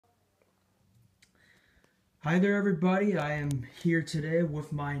Hi there everybody, I am here today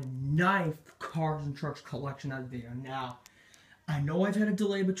with my 9th Cars and Trucks collection of video. Now, I know I've had a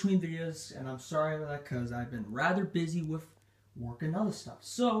delay between videos, and I'm sorry about that because I've been rather busy with work and other stuff.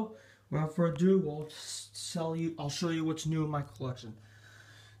 So, without further ado, I'll show you what's new in my collection.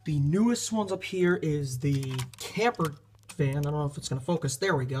 The newest ones up here is the camper van. I don't know if it's going to focus.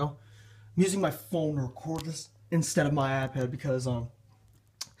 There we go. I'm using my phone to record this instead of my iPad because,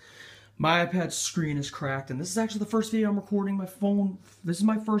 my iPad screen is cracked, and this is actually the first video I'm recording my phone. This is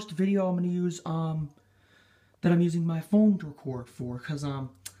my first video I'm going to use, that I'm using my phone to record for, because, I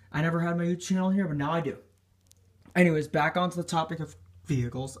never had my YouTube channel here, but now I do. Anyways, back onto the topic of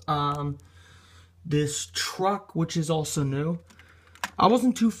vehicles. This truck, which is also new, I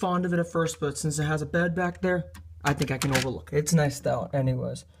wasn't too fond of it at first, but since it has a bed back there, I think I can overlook it. It's nice out,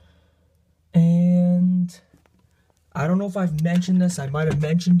 anyways. And I don't know if I've mentioned this. I might have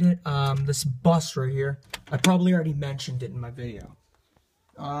mentioned it. This bus right here. I probably already mentioned it in my video.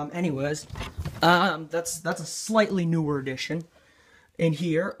 Anyways, that's a slightly newer edition. In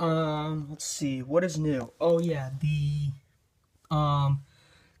here, let's see, what is new? Oh yeah, the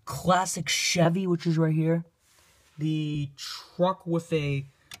classic Chevy, which is right here. The truck with the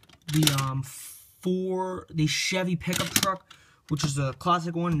Chevy pickup truck, which is a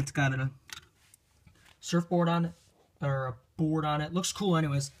classic one. It's got a surfboard on it. Or a board on it. Looks cool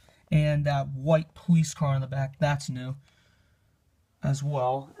anyways. And that white police car on the back, that's new as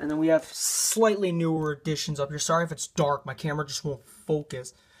well. And then we have slightly newer additions up here. Sorry if it's dark, my camera just won't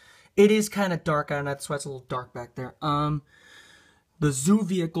focus. It is kind of dark out, and that's why it's a little dark back there. The zoo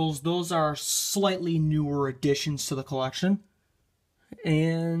vehicles, those are slightly newer additions to the collection.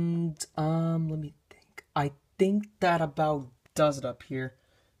 And let me think. I think that about does it up here.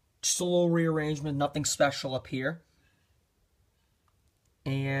 Just a little rearrangement, nothing special up here.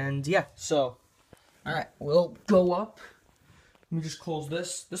 And yeah, so, alright, we'll go up. Let me just close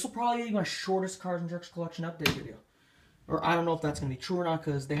this. This will probably be my shortest Cars and Trucks collection update video. Or I don't know if that's going to be true or not,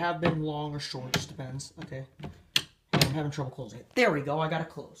 because they have been long or short, just depends. Okay, I'm having trouble closing it. There we go, I got it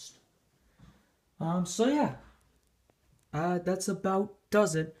closed. So yeah, that's about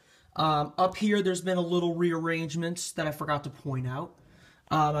does it. Up here, there's been a little rearrangements that I forgot to point out.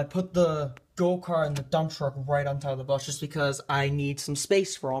 I put the go-kart and the dump truck right on top of the bus just because I need some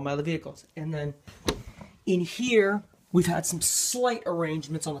space for all my other vehicles. And then in here, we've had some slight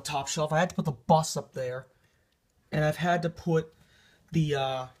arrangements on the top shelf. I had to put the bus up there. And I've had to put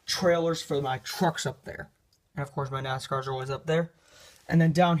the trailers for my trucks up there. And of course, my NASCARs are always up there. And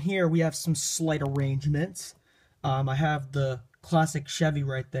then down here, we have some slight arrangements. I have the classic Chevy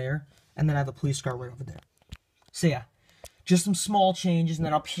right there. And then I have the police car right over there. So yeah. Just some small changes, and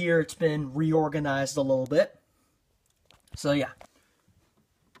then up here it's been reorganized a little bit. So yeah,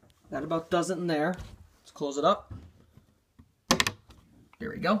 that about does it in there. Let's close it up. There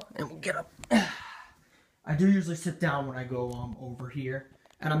we go, and we'll get up. I do usually sit down when I go over here,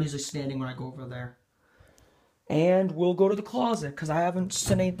 and I'm usually standing when I go over there. And we'll go to the closet, because I haven't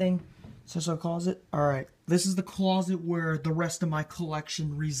said anything since our closet. Alright, this is the closet where the rest of my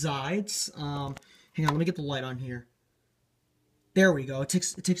collection resides. Hang on, let me get the light on here. There we go. It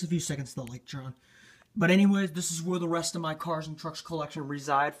takes a few seconds to light turn on. But anyways, this is where the rest of my Cars and Trucks collection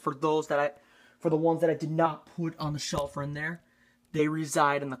reside. For the ones that I did not put on the shelf or in there, they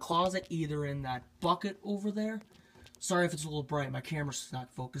reside in the closet, either in that bucket over there. Sorry if it's a little bright. My camera's not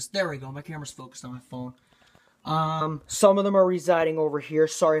focused. There we go. My camera's focused on my phone. Some of them are residing over here.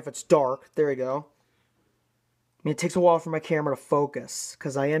 Sorry if it's dark. There we go. I mean, it takes a while for my camera to focus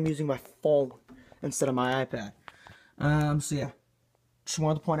because I am using my phone instead of my iPad. So yeah. Just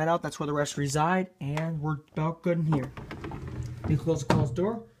wanted to point that out. That's where the rest reside, and we're about good in here. Let me close the closet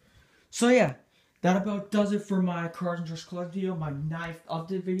door. So yeah, that about does it for my Cars and Trucks collection video, my 9th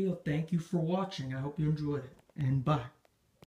update video. Thank you for watching. I hope you enjoyed it, and bye.